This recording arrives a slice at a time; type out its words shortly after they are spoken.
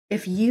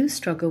If you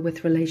struggle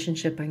with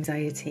relationship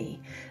anxiety,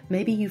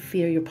 maybe you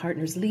fear your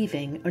partner's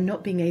leaving or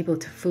not being able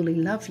to fully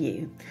love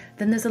you,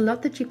 then there's a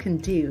lot that you can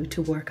do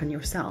to work on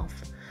yourself.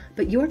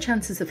 But your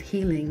chances of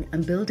healing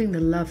and building the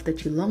love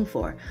that you long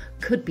for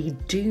could be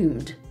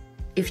doomed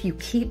if you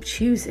keep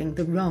choosing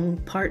the wrong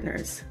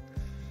partners.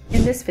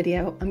 In this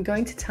video, I'm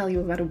going to tell you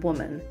about a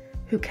woman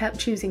who kept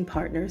choosing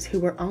partners who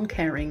were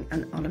uncaring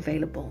and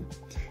unavailable.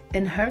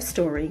 In her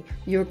story,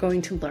 you're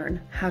going to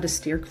learn how to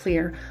steer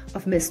clear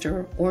of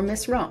Mr. or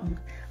Miss Wrong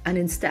and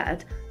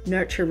instead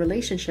nurture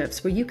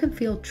relationships where you can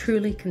feel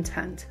truly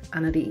content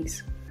and at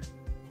ease.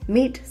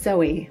 Meet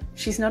Zoe.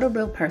 She's not a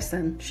real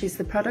person. She's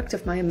the product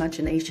of my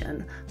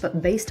imagination,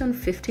 but based on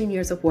 15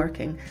 years of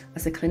working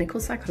as a clinical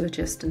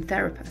psychologist and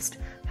therapist,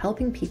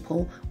 helping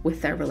people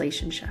with their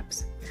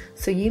relationships.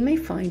 So you may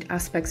find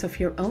aspects of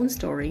your own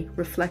story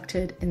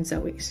reflected in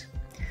Zoe's.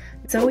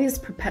 Zoe is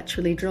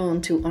perpetually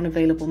drawn to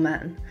unavailable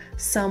men.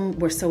 Some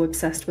were so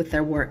obsessed with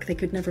their work they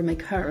could never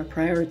make her a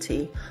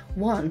priority.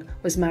 One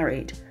was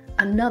married.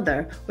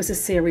 Another was a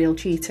serial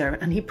cheater,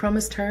 and he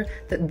promised her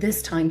that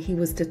this time he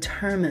was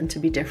determined to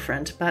be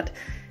different, but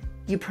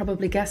you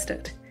probably guessed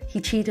it, he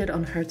cheated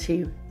on her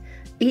too.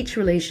 Each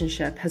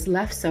relationship has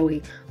left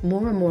Zoe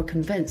more and more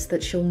convinced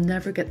that she'll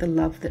never get the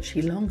love that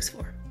she longs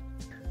for.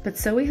 But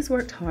Zoe has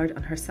worked hard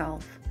on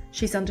herself.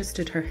 She's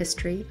understood her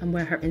history and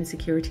where her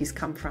insecurities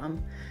come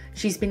from.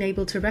 She's been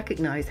able to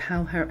recognize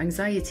how her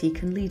anxiety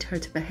can lead her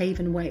to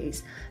behave in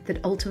ways that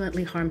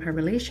ultimately harm her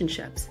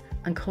relationships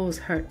and cause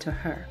hurt to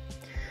her.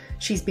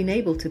 She's been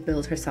able to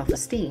build her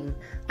self-esteem,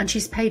 and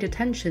she's paid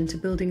attention to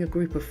building a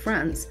group of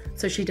friends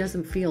so she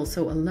doesn't feel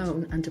so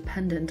alone and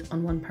dependent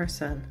on one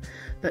person.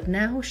 But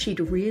now she'd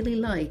really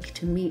like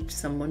to meet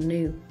someone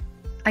new.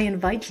 I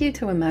invite you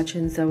to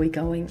imagine Zoe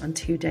going on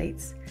 2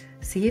 dates.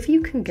 See if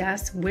you can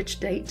guess which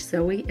date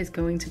Zoe is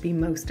going to be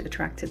most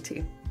attracted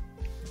to.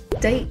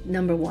 Date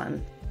number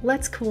 1.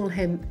 Let's call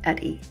him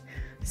Eddie.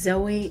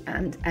 Zoe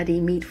and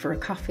Eddie meet for a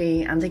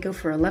coffee and they go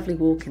for a lovely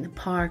walk in the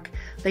park.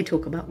 They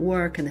talk about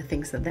work and the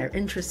things that they're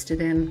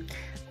interested in,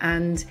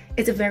 and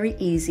it's a very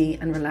easy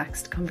and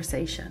relaxed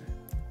conversation.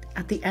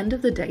 At the end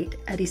of the date,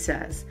 Eddie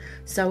says,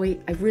 "Zoe,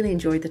 I've really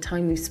enjoyed the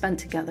time we've spent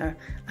together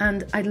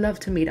and I'd love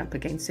to meet up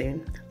again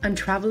soon. I'm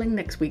traveling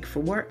next week for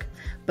work,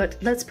 but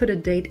let's put a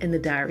date in the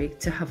diary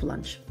to have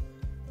lunch."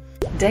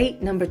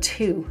 Date number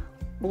 2.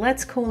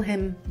 Let's call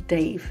him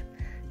Dave.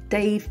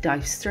 Dave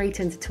dives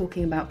straight into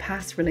talking about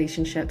past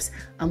relationships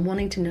and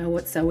wanting to know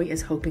what Zoe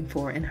is hoping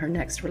for in her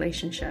next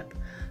relationship.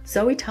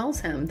 Zoe tells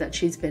him that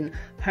she's been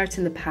hurt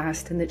in the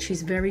past and that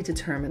she's very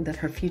determined that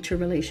her future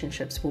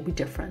relationships will be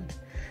different.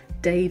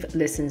 Dave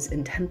listens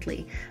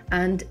intently,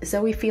 and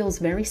Zoe feels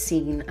very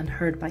seen and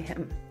heard by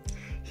him.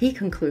 He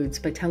concludes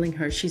by telling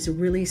her she's a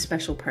really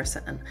special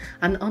person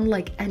and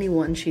unlike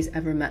anyone she's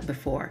ever met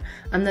before,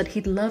 and that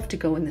he'd love to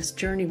go on this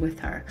journey with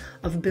her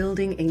of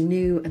building a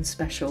new and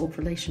special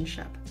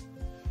relationship.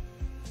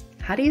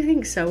 How do you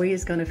think Zoe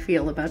is going to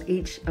feel about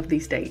each of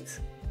these dates?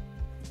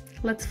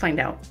 Let's find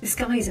out. This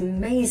guy is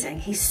amazing.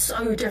 He's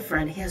so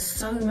different. He has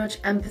so much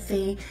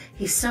empathy.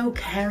 He's so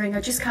caring.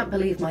 I just can't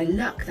believe my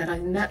luck that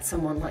I've met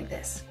someone like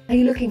this. Are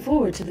you looking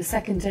forward to the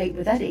second date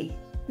with Eddie?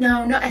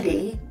 No, not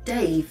Eddie.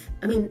 Dave.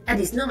 I mean,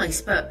 Eddie's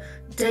nice, but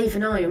Dave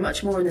and I are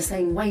much more in the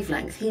same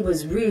wavelength. He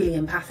was really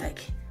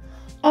empathic.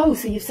 Oh,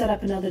 so you've set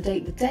up another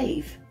date with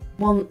Dave?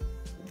 Well,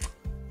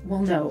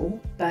 no,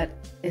 but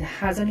it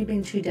has only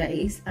been 2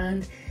 days,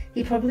 and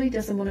he probably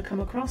doesn't want to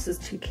come across as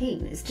too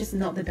keen. It's just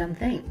not the done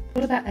thing.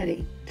 What about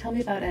Eddie? Tell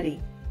me about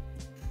Eddie.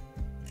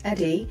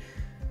 Eddie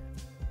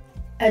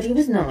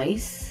was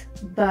nice,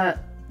 but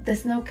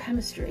there's no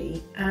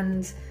chemistry,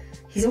 and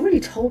he's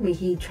already told me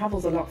he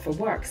travels a lot for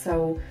work,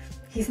 so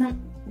he's not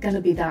going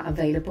to be that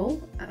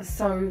available.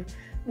 So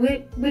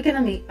we're going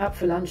to meet up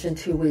for lunch in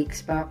 2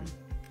 weeks, but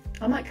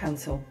I might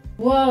cancel.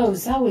 Whoa,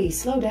 Zoe,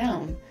 slow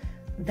down.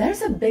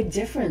 There's a big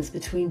difference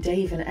between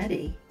Dave and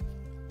Eddie.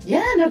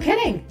 Yeah, no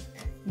kidding.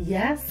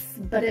 Yes,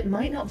 but it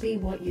might not be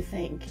what you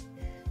think.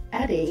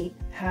 Eddie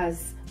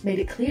has made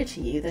it clear to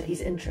you that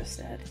he's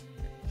interested.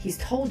 He's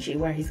told you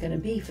where he's going to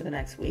be for the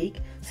next week,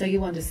 so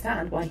you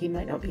understand why he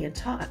might not be in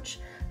touch.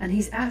 And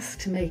he's asked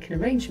to make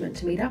an arrangement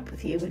to meet up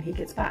with you when he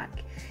gets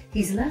back.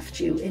 He's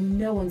left you in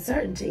no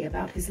uncertainty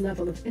about his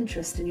level of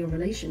interest in your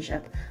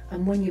relationship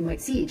and when you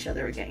might see each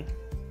other again.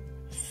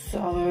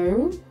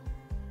 So,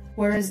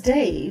 whereas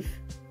Dave,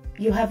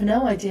 you have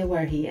no idea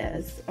where he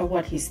is or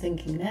what he's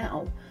thinking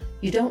now.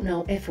 You don't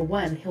know if or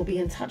when he'll be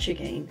in touch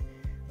again.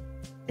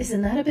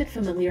 Isn't that a bit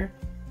familiar?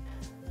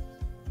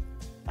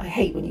 I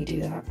hate when you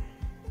do that.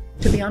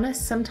 To be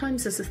honest,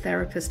 sometimes as a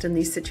therapist in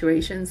these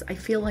situations, I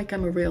feel like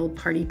I'm a real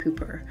party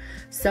pooper.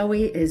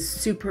 Zoe is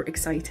super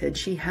excited.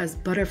 She has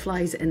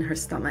butterflies in her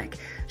stomach.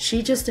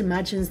 She just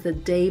imagines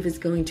that Dave is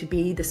going to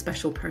be the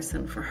special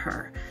person for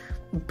her.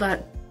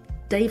 But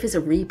Dave is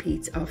a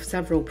repeat of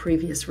several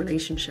previous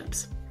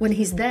relationships. When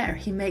he's there,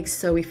 he makes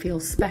Zoe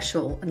feel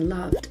special and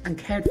loved and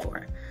cared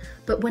for.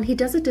 But when he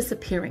does a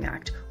disappearing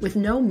act with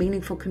no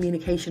meaningful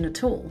communication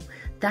at all,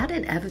 that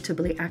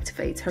inevitably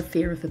activates her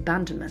fear of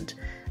abandonment.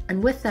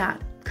 And with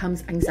that,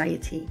 comes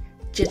anxiety,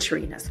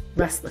 jitteriness,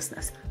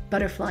 restlessness,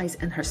 butterflies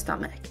in her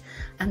stomach.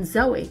 And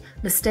Zoe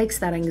mistakes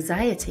that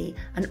anxiety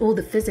and all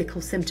the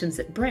physical symptoms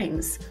it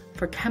brings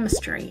for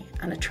chemistry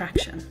and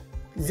attraction.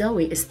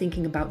 Zoe is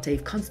thinking about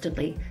Dave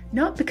constantly,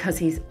 not because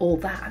he's all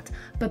that,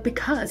 but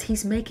because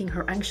he's making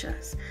her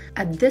anxious.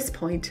 At this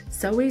point,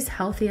 Zoe's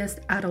healthiest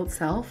adult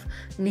self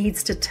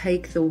needs to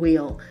take the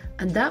wheel,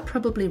 and that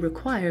probably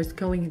requires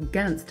going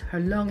against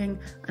her longing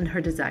and her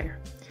desire.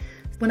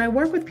 When I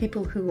work with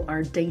people who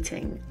are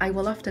dating, I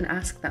will often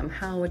ask them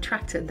how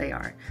attracted they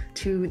are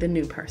to the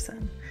new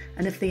person.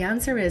 And if the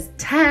answer is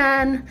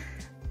 10,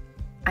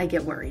 I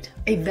get worried.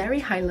 A very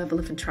high level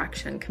of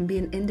attraction can be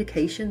an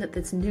indication that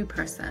this new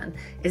person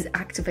is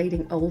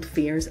activating old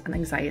fears and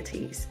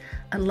anxieties.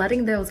 And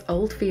letting those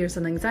old fears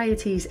and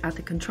anxieties at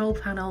the control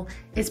panel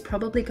is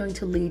probably going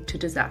to lead to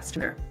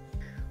disaster.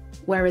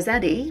 Whereas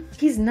Eddie,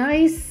 he's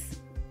nice,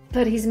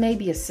 but he's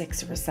maybe a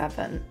 6 or a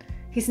 7.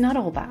 He's not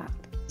all that.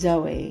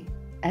 Zoe,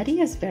 Eddie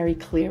is very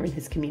clear in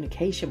his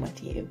communication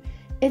with you.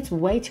 It's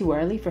way too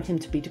early for him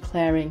to be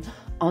declaring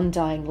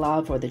undying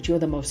love or that you're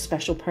the most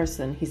special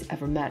person he's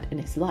ever met in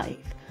his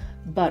life.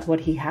 But what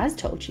he has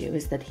told you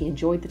is that he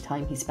enjoyed the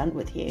time he spent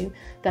with you,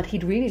 that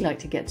he'd really like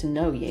to get to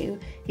know you.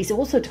 He's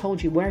also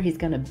told you where he's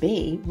going to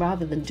be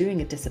rather than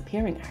doing a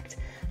disappearing act.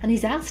 And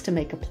he's asked to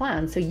make a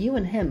plan so you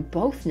and him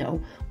both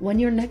know when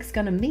you're next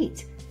going to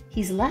meet.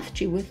 He's left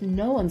you with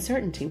no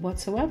uncertainty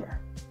whatsoever.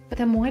 But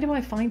then why do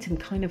I find him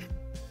kind of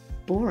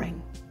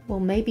boring? Well,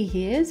 maybe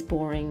he is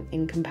boring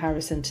in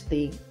comparison to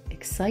the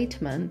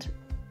excitement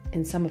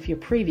in some of your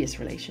previous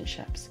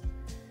relationships.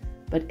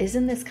 But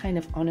isn't this kind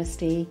of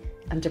honesty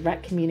and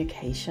direct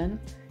communication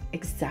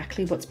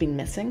exactly what's been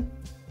missing?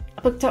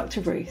 But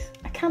Dr. Ruth,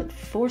 I can't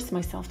force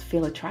myself to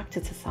feel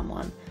attracted to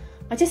someone.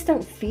 I just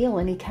don't feel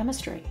any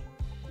chemistry.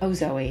 Oh,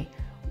 Zoe,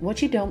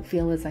 what you don't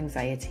feel is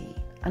anxiety.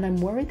 And I'm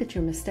worried that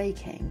you're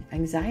mistaking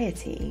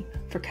anxiety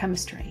for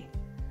chemistry.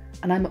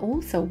 And I'm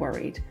also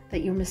worried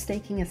that you're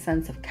mistaking a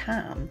sense of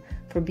calm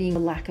for being a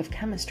lack of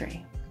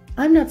chemistry.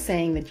 I'm not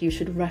saying that you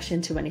should rush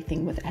into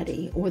anything with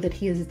Eddie or that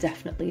he is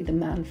definitely the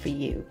man for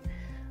you.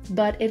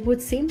 But it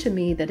would seem to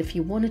me that if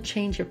you want to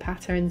change your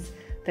patterns,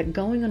 that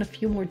going on a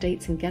few more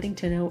dates and getting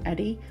to know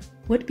Eddie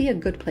would be a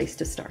good place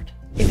to start.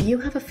 If you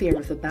have a fear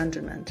of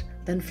abandonment,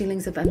 then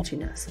feelings of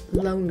emptiness,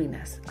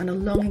 loneliness, and a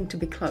longing to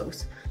be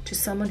close to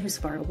someone who's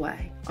far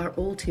away are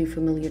all too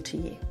familiar to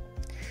you.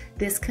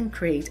 This can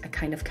create a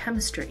kind of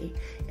chemistry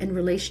in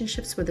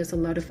relationships where there's a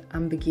lot of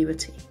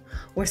ambiguity,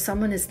 where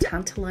someone is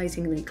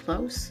tantalizingly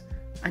close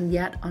and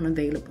yet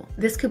unavailable.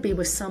 This could be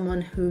with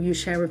someone who you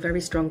share a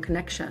very strong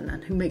connection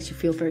and who makes you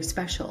feel very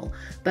special,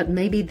 but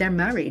maybe they're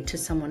married to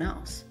someone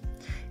else.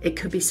 It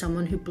could be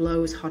someone who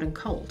blows hot and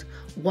cold,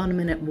 1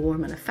 minute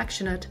warm and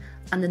affectionate,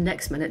 and the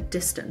next minute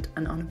distant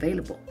and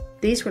unavailable.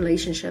 These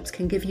relationships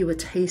can give you a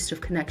taste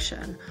of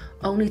connection,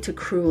 only to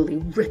cruelly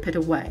rip it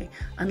away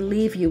and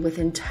leave you with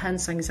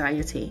intense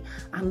anxiety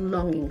and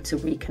longing to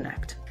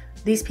reconnect.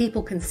 These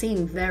people can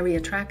seem very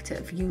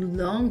attractive, you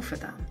long for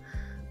them,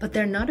 but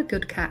they're not a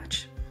good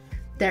catch.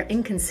 Their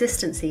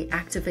inconsistency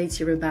activates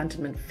your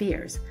abandonment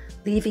fears,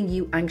 leaving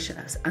you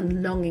anxious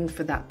and longing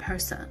for that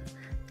person.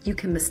 You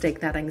can mistake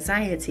that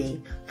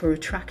anxiety for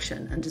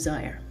attraction and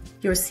desire.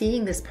 You're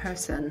seeing this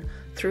person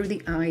through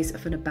the eyes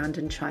of an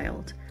abandoned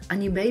child,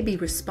 and you may be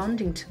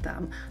responding to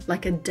them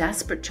like a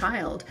desperate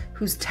child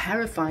who's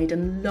terrified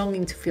and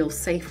longing to feel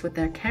safe with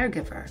their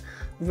caregiver,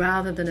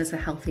 rather than as a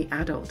healthy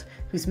adult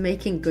who's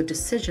making good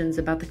decisions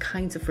about the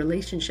kinds of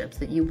relationships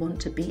that you want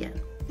to be in.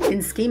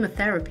 In schema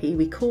therapy,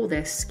 we call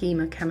this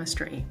schema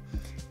chemistry.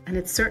 And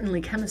it's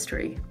certainly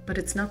chemistry, but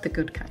it's not the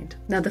good kind.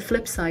 Now, the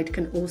flip side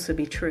can also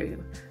be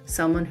true.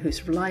 Someone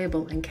who's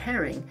reliable and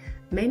caring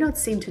may not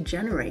seem to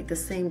generate the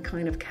same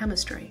kind of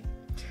chemistry.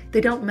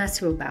 They don't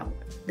mess you about.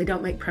 They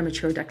don't make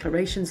premature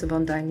declarations of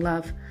undying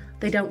love.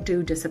 They don't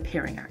do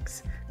disappearing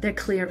acts. They're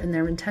clear in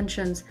their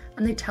intentions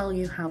and they tell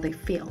you how they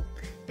feel.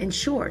 In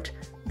short,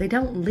 they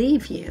don't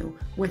leave you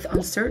with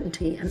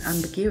uncertainty and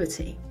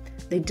ambiguity.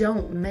 They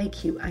don't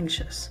make you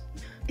anxious.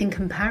 In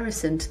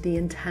comparison to the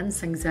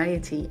intense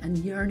anxiety and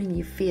yearning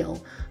you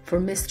feel for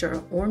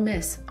Mr. or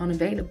Miss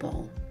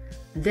Unavailable,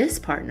 this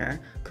partner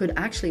could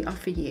actually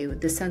offer you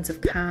the sense of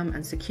calm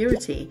and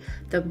security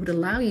that would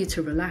allow you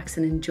to relax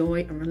and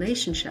enjoy a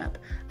relationship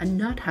and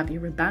not have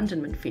your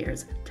abandonment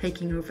fears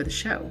taking over the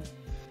show.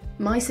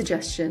 My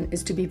suggestion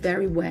is to be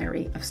very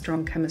wary of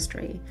strong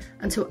chemistry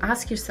and to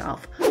ask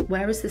yourself,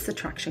 where is this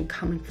attraction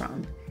coming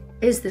from?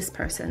 Is this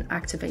person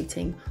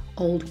activating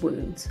old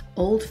wounds,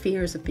 old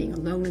fears of being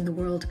alone in the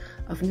world,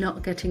 of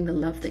not getting the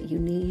love that you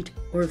need,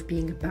 or of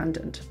being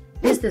abandoned?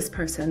 Is this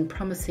person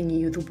promising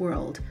you the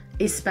world,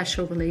 a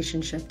special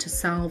relationship to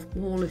solve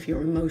all of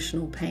your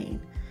emotional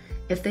pain?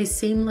 If they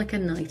seem like a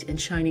knight in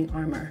shining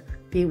armor,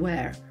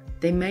 beware,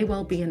 they may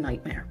well be a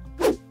nightmare.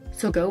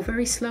 So go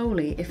very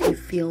slowly if you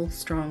feel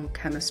strong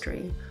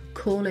chemistry.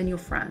 Call in your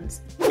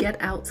friends,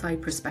 get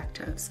outside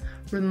perspectives,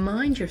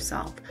 remind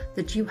yourself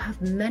that you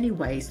have many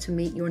ways to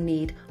meet your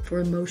need for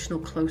emotional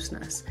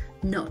closeness,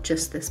 not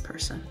just this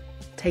person.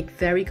 Take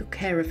very good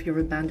care of your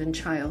abandoned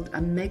child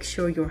and make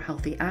sure your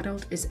healthy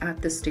adult is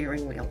at the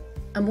steering wheel.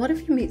 And what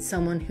if you meet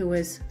someone who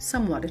is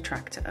somewhat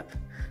attractive?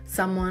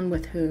 Someone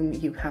with whom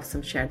you have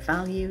some shared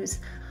values?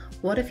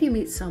 What if you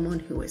meet someone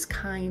who is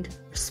kind,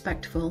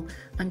 respectful,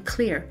 and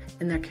clear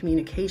in their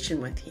communication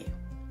with you?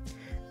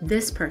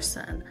 This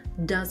person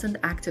doesn't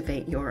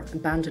activate your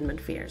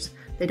abandonment fears.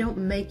 They don't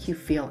make you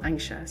feel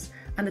anxious.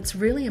 And it's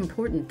really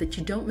important that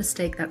you don't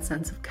mistake that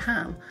sense of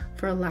calm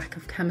for a lack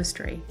of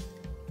chemistry.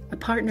 A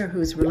partner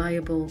who is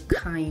reliable,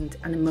 kind,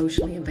 and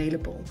emotionally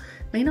available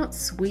may not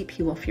sweep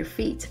you off your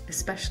feet,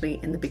 especially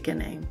in the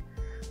beginning,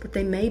 but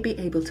they may be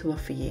able to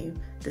offer you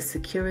the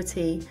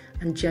security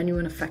and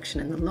genuine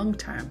affection in the long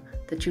term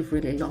that you've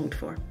really longed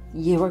for.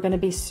 You are going to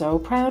be so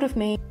proud of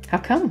me. How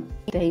come?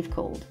 Dave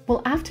called.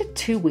 Well, after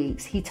 2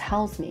 weeks, he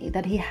tells me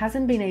that he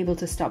hasn't been able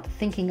to stop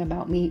thinking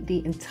about me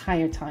the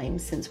entire time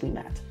since we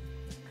met.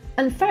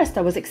 And first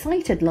I was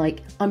excited,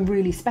 like, I'm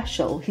really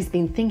special. He's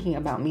been thinking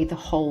about me the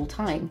whole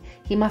time.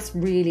 He must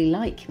really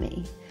like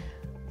me.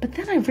 But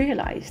then I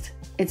realized,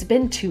 it's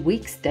been 2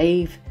 weeks,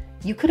 Dave.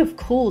 You could have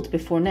called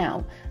before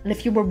now, and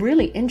if you were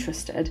really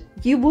interested,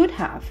 you would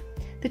have.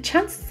 The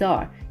chances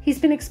are he's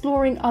been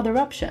exploring other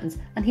options,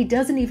 and he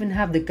doesn't even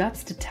have the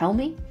guts to tell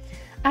me.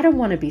 I don't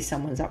want to be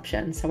someone's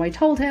option, so I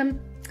told him,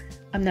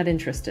 I'm not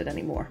interested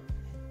anymore.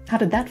 How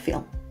did that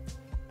feel?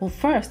 Well,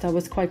 first I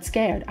was quite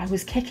scared. I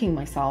was kicking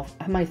myself.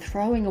 Am I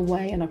throwing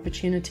away an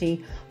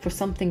opportunity for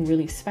something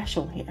really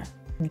special here?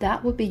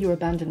 That would be your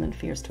abandonment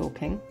fears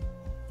talking.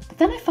 But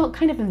then I felt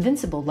kind of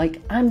invincible,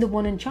 like I'm the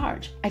one in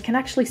charge. I can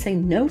actually say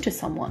no to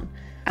someone.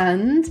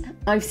 And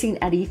I've seen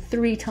Eddie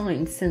 3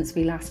 times since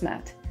we last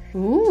met.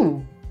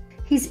 Ooh,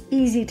 he's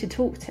easy to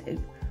talk to.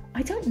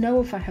 I don't know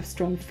if I have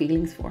strong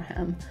feelings for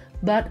him,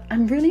 but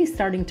I'm really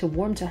starting to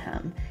warm to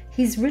him.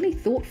 He's really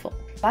thoughtful.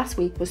 Last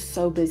week was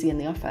so busy in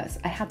the office.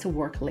 I had to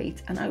work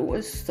late and I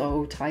was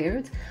so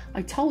tired.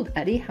 I told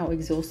Eddie how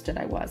exhausted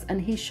I was,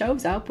 and he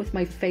shows up with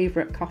my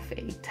favorite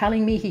coffee,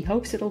 telling me he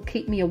hopes it'll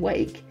keep me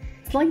awake.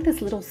 It's like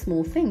this little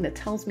small thing that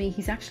tells me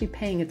he's actually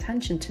paying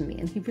attention to me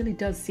and he really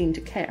does seem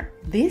to care.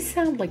 These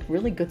sound like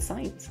really good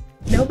signs.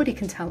 Nobody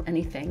can tell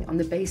anything on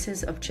the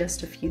basis of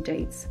just a few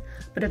dates,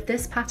 but if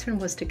this pattern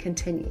was to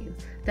continue,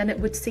 then it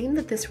would seem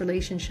that this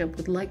relationship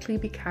would likely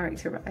be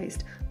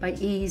characterized by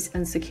ease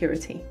and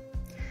security.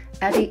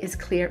 Eddie is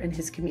clear in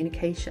his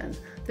communication.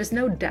 There's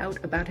no doubt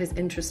about his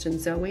interest in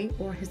Zoe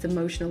or his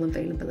emotional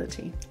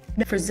availability.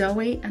 For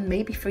Zoe, and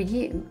maybe for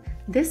you,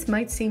 this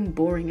might seem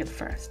boring at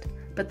first,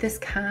 but this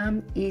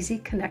calm, easy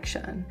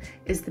connection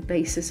is the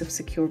basis of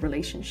secure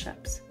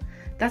relationships.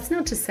 That's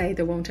not to say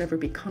there won't ever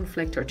be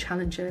conflict or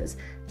challenges.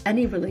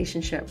 Any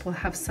relationship will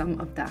have some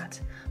of that.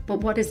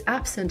 But what is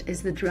absent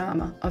is the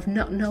drama of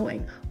not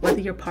knowing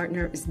whether your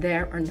partner is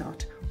there or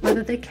not,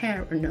 whether they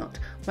care or not,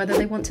 whether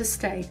they want to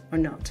stay or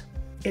not.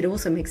 It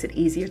also makes it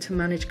easier to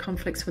manage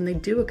conflicts when they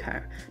do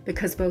occur,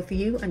 because both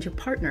you and your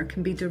partner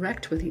can be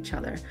direct with each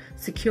other,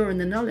 secure in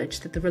the knowledge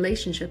that the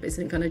relationship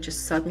isn't going to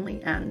just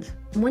suddenly end.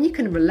 And when you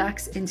can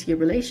relax into your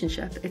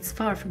relationship, it's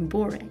far from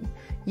boring.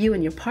 You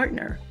and your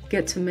partner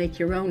get to make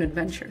your own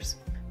adventures.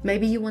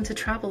 Maybe you want to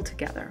travel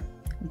together,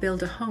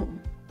 build a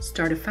home,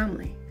 start a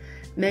family.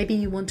 Maybe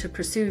you want to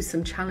pursue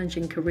some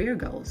challenging career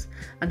goals,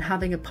 and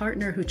having a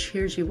partner who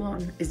cheers you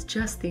on is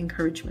just the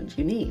encouragement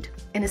you need.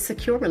 In a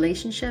secure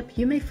relationship,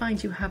 you may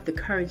find you have the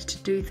courage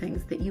to do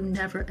things that you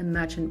never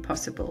imagined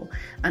possible,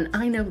 and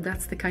I know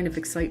that's the kind of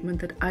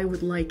excitement that I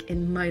would like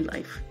in my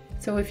life.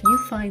 So if you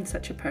find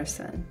such a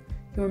person,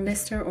 you're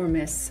Mr. or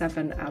Miss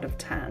 7 out of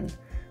 10.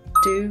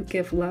 Do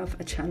give love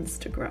a chance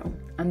to grow,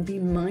 and be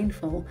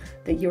mindful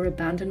that your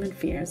abandonment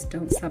fears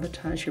don't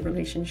sabotage your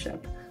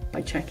relationship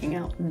by checking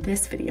out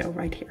this video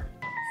right here.